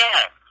third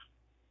time.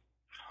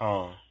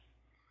 Oh.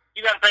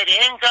 You got to pay the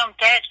income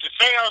tax, the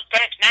sales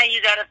tax. Now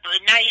you got to pay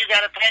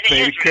the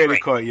interest credit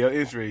rate. card,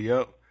 interest rate,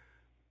 yep.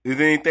 Is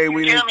there anything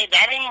we You tell didn't? me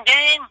that ain't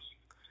game?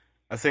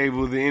 I say,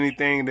 was there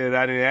anything that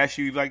I didn't ask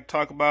you you'd like to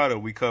talk about, or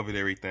we covered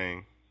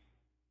everything?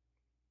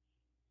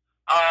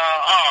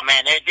 Oh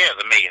man, there's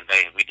a million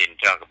things we didn't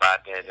talk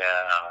about that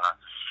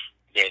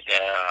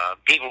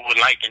people would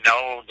like to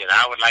know, that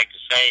I would like to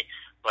say,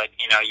 but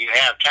you know, you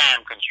have time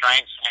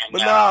constraints, and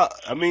But no,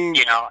 I mean,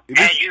 you know,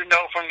 as you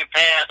know from the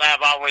past, I've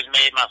always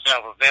made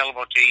myself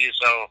available to you.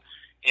 So,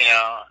 you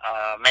know,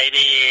 maybe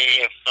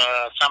if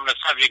some of the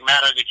subject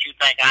matter that you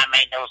think I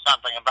may know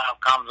something about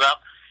comes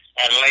up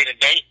at a later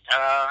date,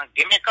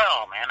 give me a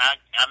call, man. I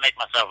make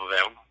myself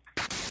available.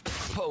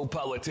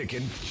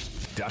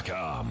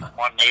 PoPolitickin.com.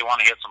 One day you want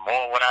to hear some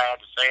more of what I have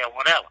to say or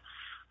whatever.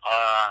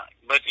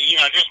 But, you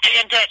know, just stay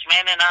in touch,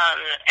 man. And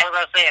as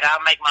I said,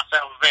 I'll make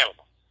myself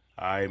available.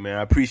 all right, man.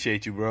 I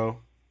appreciate you, bro.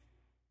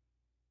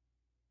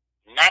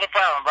 Not a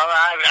problem, brother.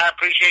 I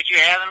appreciate you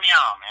having me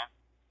on, man.